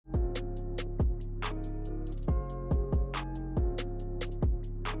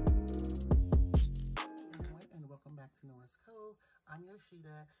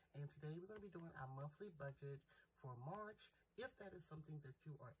Nora, and today we're going to be doing our monthly budget for March. If that is something that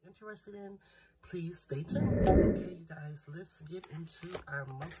you are interested in, please stay tuned. Okay, you guys, let's get into our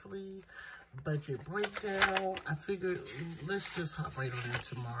monthly budget breakdown. I figured let's just hop right on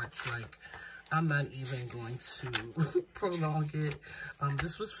into March. Like, I'm not even going to prolong it.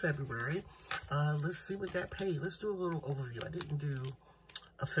 This was February. Let's see what got paid. Let's do a little overview. I didn't do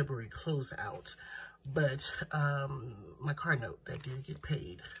a February closeout, but my car note that did get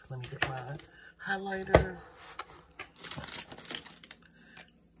paid. Let me get my highlighter.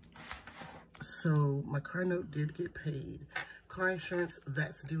 So my car note did get paid. Car insurance,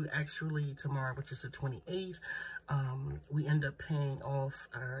 that's due actually tomorrow, which is the 28th. We end up paying off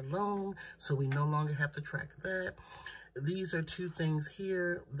our loan, so we no longer have to track that. These are two things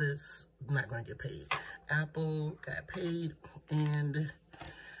here that's not going to get paid. Apple got paid, and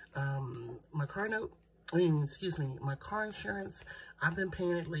my car note, my car insurance, I've been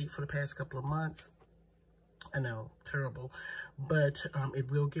paying it late for the past couple of months. I know, terrible, but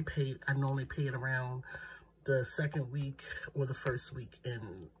it will get paid. I normally pay it around the second week or the first week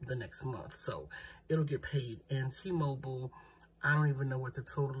in the next month, so it'll get paid. And T-Mobile, I don't even know what the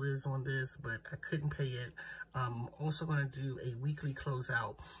total is on this, but I couldn't pay it. I'm also going to do a weekly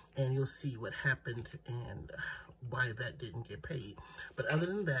closeout, and you'll see what happened and why that didn't get paid. But other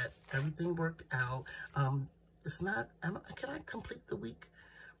than that, everything worked out. It's not, can I complete the week?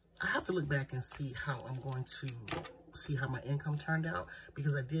 I have to look back and see how I'm going to see how my income turned out,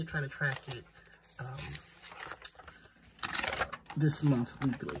 because I did try to track it this month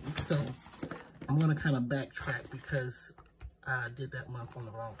weekly. So I'm going to kind of backtrack because I did that month on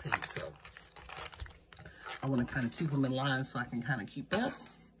the wrong page. So I want to kind of keep them in line so I can kind of keep up.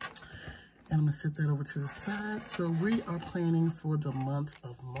 And I'm going to set that over to the side. So we are planning for the month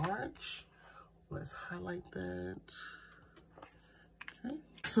of March. Let's highlight that. Okay.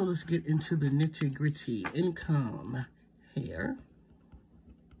 So let's get into the nitty-gritty. Income, hair,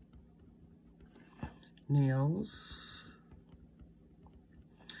 nails,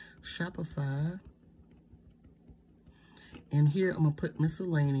 Shopify, and here I'm going to put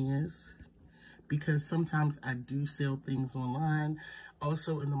miscellaneous because sometimes I do sell things online.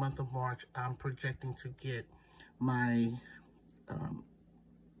 Also in the month of March, I'm projecting to get my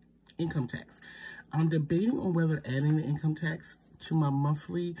income tax. I'm debating on whether adding the income tax to my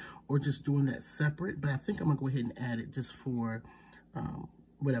monthly or just doing that separate, but I think I'm going to go ahead and add it just for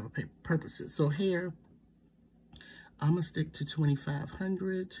whatever purposes. So hair, I'm going to stick to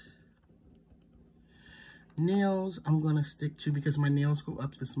 $2,500. Nails, I'm going to stick to, because my nails go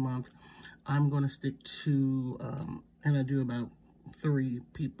up this month, I'm going to stick to, and I do about 3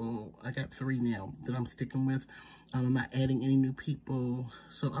 people. I got 3 now that I'm sticking with. I'm not adding any new people,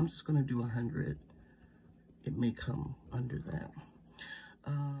 so I'm just going to do 100. It may come under that.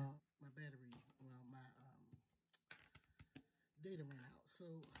 My battery, well, my data ran out. So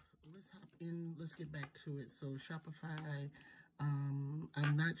let's hop in. Let's get back to it. So Shopify,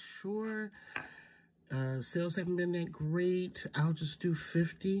 I'm not sure. Sales haven't been that great. I'll just do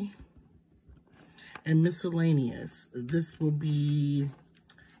 50. And miscellaneous, this will be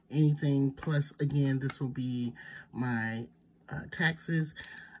anything plus, again, this will be my taxes.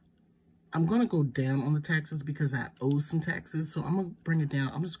 I'm going to go down on the taxes because I owe some taxes. So I'm going to bring it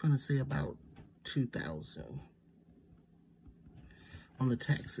down. I'm just going to say about $2,000 on the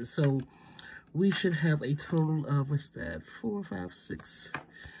taxes. So we should have a total of, what's that? 4, 5, 6,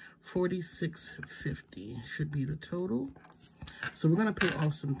 $46.50 should be the total. So we're going to pay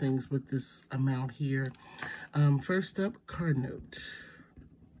off some things with this amount here. First up, card note.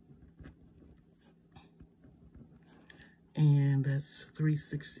 And that's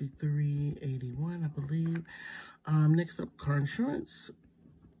 $363.81, I believe. Next up, car insurance.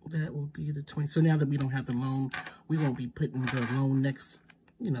 That will be the 20. So now that we don't have the loan, we won't be putting the loan next,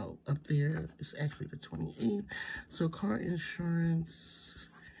 up there. It's actually the 28th. So car insurance,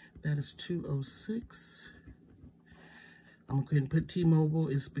 that is $206. I'm going to put T-Mobile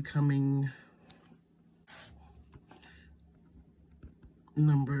is becoming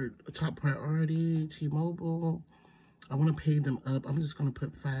top priority. T-Mobile, I want to pay them up. I'm just going to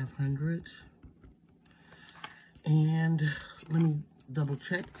put $500. And let me double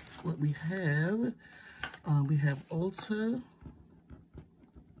check what we have. We have Ulta.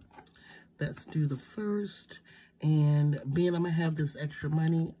 That's due the 1st. And being I'm going to have this extra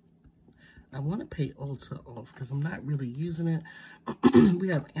money, I want to pay Ulta off because I'm not really using it. We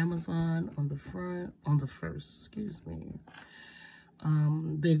have Amazon on the front, on the 1st, excuse me.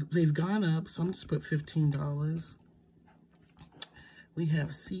 They've gone up, so I'm just put $15. We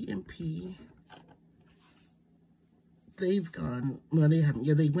have C&P. they've gone, well, they haven't,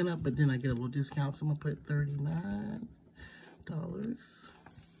 yeah, they went up, but then I get a little discount, so I'm going to put $39.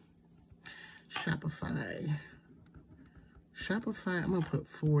 Shopify, I'm going to put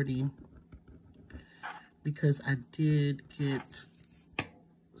 40 because I did get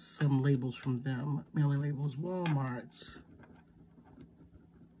some labels from them, mailing labels. Walmart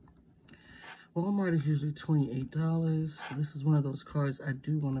is usually $28. This is one of those cards I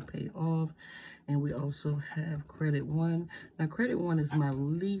do want to pay off. And we also have Credit One. Now, Credit One is my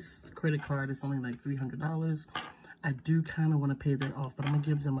least credit card. It's only like $300. I do kind of want to pay that off, but I'm going to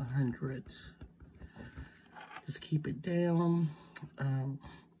give them $100. Just keep it down.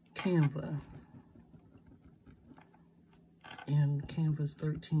 Canva. And Canva's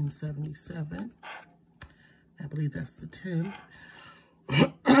 $13.77. I believe that's the 10th.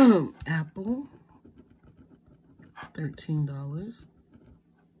 Apple, $13.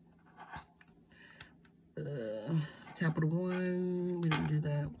 Capital One, we didn't do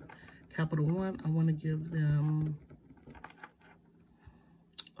that. Capital One, I want to give them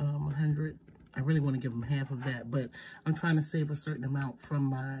 100. I really want to give them half of that, but I'm trying to save a certain amount from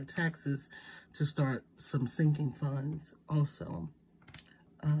my taxes to start some sinking funds also.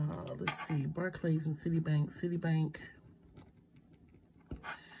 Let's see, Barclays and Citibank.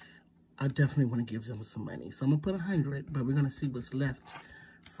 I definitely want to give them some money. So I'm going to put 100, but we're going to see what's left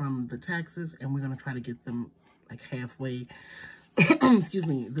from the taxes, and we're going to try to get them like halfway. Excuse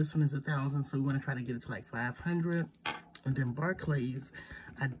me, this one is 1,000, so we want to try to get it to like 500. And then Barclays,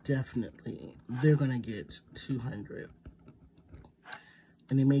 they're going to get 200.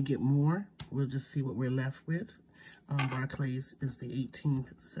 And they may get more. We'll just see what we're left with. Barclays is the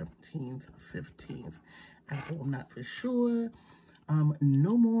 18th, 17th, 15th. Apple, I'm not for sure.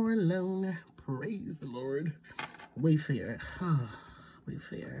 No more loan. Praise the Lord. Wayfair.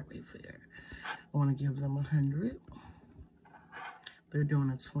 Wayfair. I want to give them 100. They're doing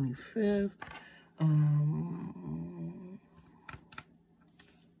the 25th.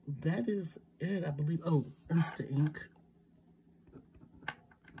 That is it, I believe. Oh, Insta Ink.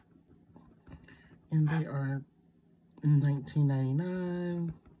 And they are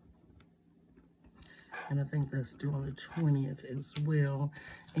 $19.99. And I think that's due on the 20th as well.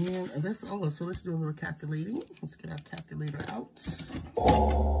 And that's all. So let's do a little calculating. Let's get our calculator out.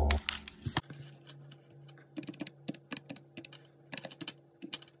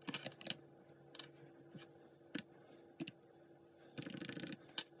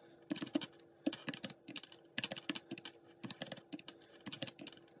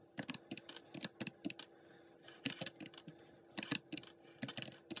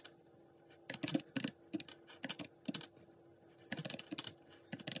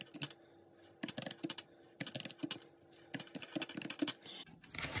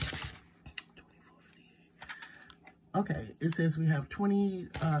 Okay, it says we have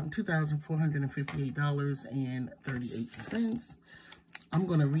 $2,458.38. I'm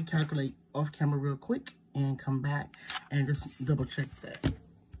going to recalculate off camera real quick and come back and just double check that.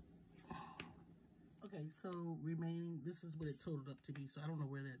 Okay, so remaining, this is what it totaled up to be, so I don't know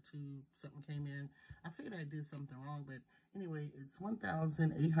where that something came in. I figured I did something wrong, but anyway, it's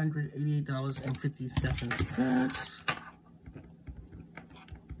 $1,888.57.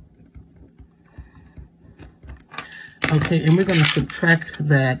 Okay, and we're going to subtract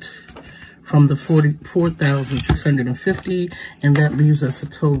that from the 44,650, and that leaves us a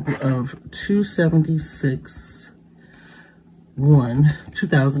total of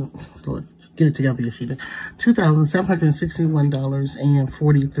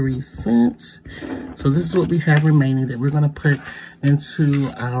So this is what we have remaining that we're going to put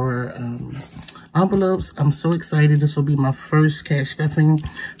into our envelopes. I'm so excited. This will be my first cash stuffing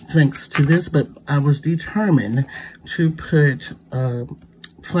thanks to this, but I was determined to put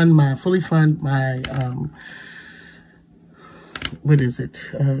fully fund my what is it?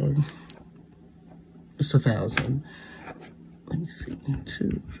 It's 1,000. Let me see.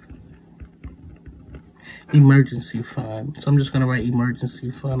 Emergency fund. So I'm just going to write emergency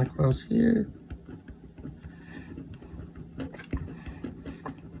fund across here.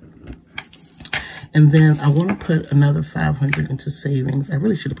 And then I want to put another 500 into savings. I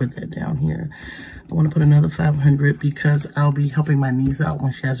really should have put that down here. I want to put another 500 because I'll be helping my niece out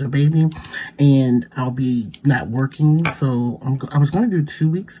when she has her baby, and I'll be not working. So I was going to do 2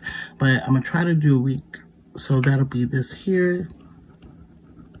 weeks, but I'm going to try to do a week. So that'll be this here.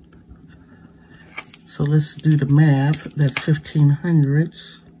 So let's do the math. That's 1,500.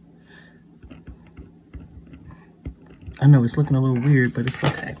 I know it's looking a little weird, but it's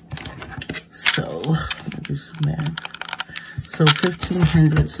okay. So, let me do some math. So,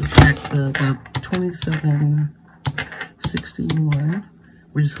 1,500 subtract the 27, 1261.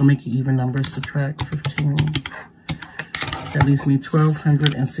 We're just gonna make it even numbers, subtract 15. That leaves me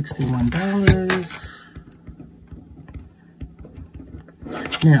 $1,261.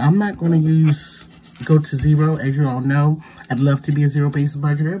 Now, I'm not going to go to zero, as you all know. I'd love to be a zero-based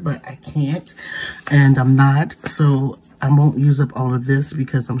budgeter, but I can't, and I'm not. So I won't use up all of this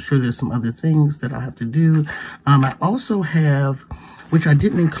because I'm sure there's some other things that I'll have to do. I also have, which I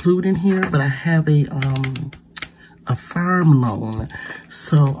didn't include in here, but I have a farm loan.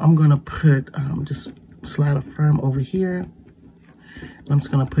 So I'm going to put, just slide a farm over here. I'm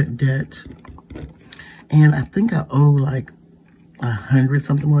just going to put debt. And I think I owe like $100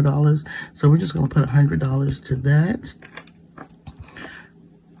 something more dollars. So we're just going to put $100 to that.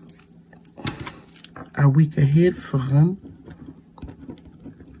 Our week ahead fund,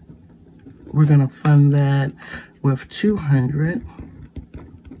 we're going to fund that with $200.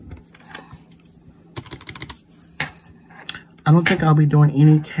 I don't think I'll be doing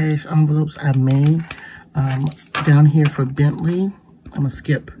any cash envelopes. I may. Down here for Bentley, I'm just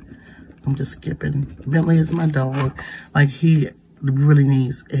skipping. Bentley is my dog. Like, he really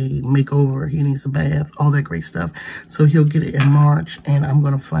needs a makeover. He needs a bath, all that great stuff. So he'll get it in March, and I'm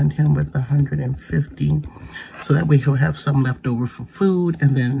going to fund him with $150. So that way he'll have some left over for food,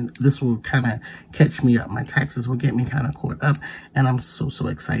 and then this will kind of catch me up. My taxes will get me kind of caught up, and I'm so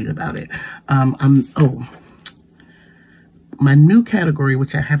excited about it. My new category,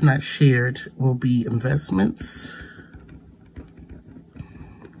 which I have not shared, will be investments.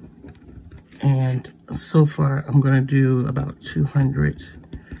 And so far, I'm going to do about $200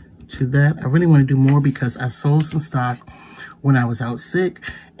 to that. I really want to do more because I sold some stock when I was out sick.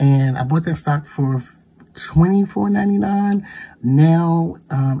 And I bought that stock for $24.99. Now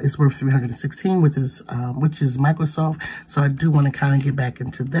it's worth $316, which is Microsoft. So I do want to kind of get back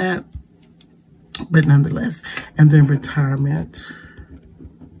into that. But nonetheless, and then retirement.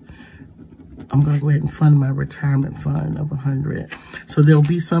 I'm going to go ahead and fund my retirement fund of $100. So there'll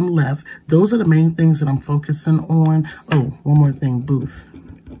be some left. Those are the main things that I'm focusing on. Oh, one more thing, booth.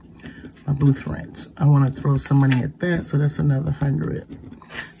 My booth rent. I want to throw some money at that, so that's another $100.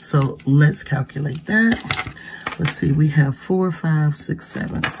 So let's calculate that. Let's see, we have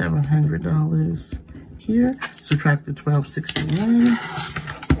 $700 here. Subtract the $1,261.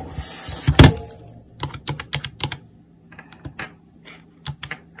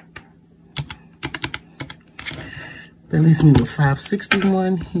 That leaves me with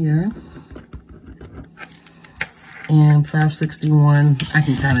 $561 here. And $561, I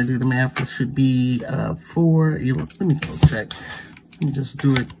can kind of do the math. This should be let me go check. Let me just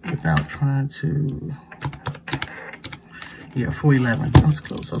do it without trying to. Yeah, $411. That was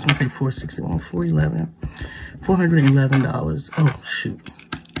close. I was going to say $461. $411. Oh, shoot.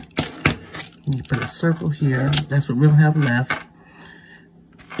 Let me put a circle here. That's what we'll have left.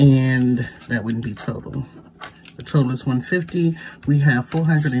 And that wouldn't be total. The total is $150. We have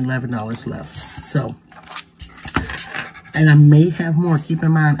 $411 left. So, and I may have more. Keep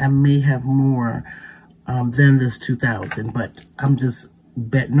in mind, I may have more than this $2,000, but I'm just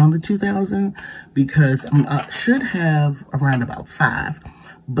betting on the $2,000 because I should have around about $5,000,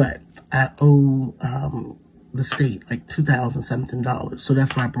 but I owe the state like $2,000 something. So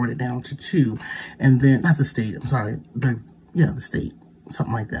that's why I brought it down to $2,000, and then not the state. I'm sorry, the state.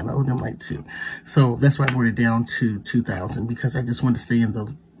 Something like that. I owe them like $2,000. So that's why I brought it down to $2,000 because I just want to stay in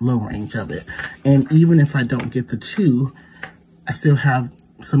the low range of it. And even if I don't get the $2,000, I still have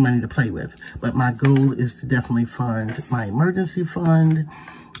some money to play with. But my goal is to definitely fund my emergency fund,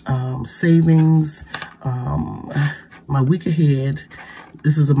 savings, my week ahead.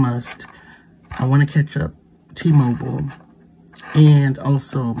 This is a must. I want to catch up T-Mobile and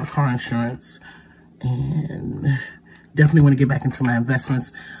also my car insurance, and definitely want to get back into my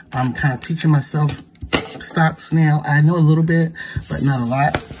investments. I'm kind of teaching myself stocks now. I know a little bit, but not a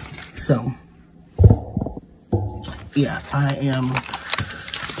lot. So, yeah, I am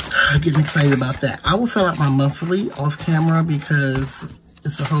getting excited about that. I will fill out my monthly off camera because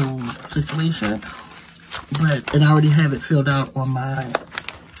it's a whole situation. And I already have it filled out on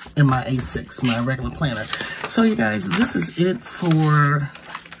in my A6, my regular planner. So, you guys, this is it for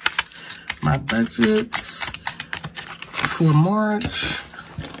my budgets. For March,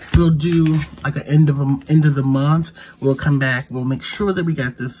 we'll do like an end of the month. We'll come back. We'll make sure that we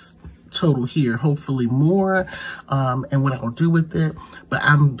got this total here, hopefully more, and what I'll do with it. But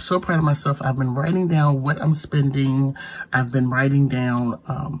I'm so proud of myself. I've been writing down what I'm spending. I've been writing down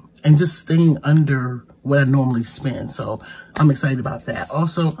and just staying under what I normally spend. So I'm excited about that.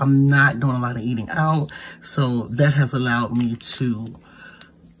 Also, I'm not doing a lot of eating out, so that has allowed me to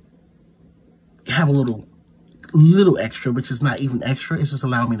have a little little extra, which is not even extra. It's just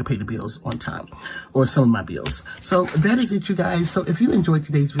allowing me to pay the bills on time, or some of my bills. So that is it, you guys. So if you enjoyed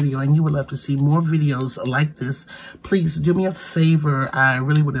today's video and you would love to see more videos like this, please do me a favor. I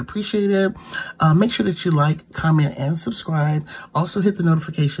really would appreciate it. Make sure that you like, comment, and subscribe. Also hit the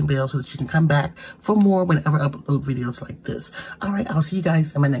notification bell so that you can come back for more whenever I upload videos like this. All right, I'll see you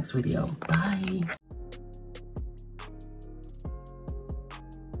guys in my next video. Bye.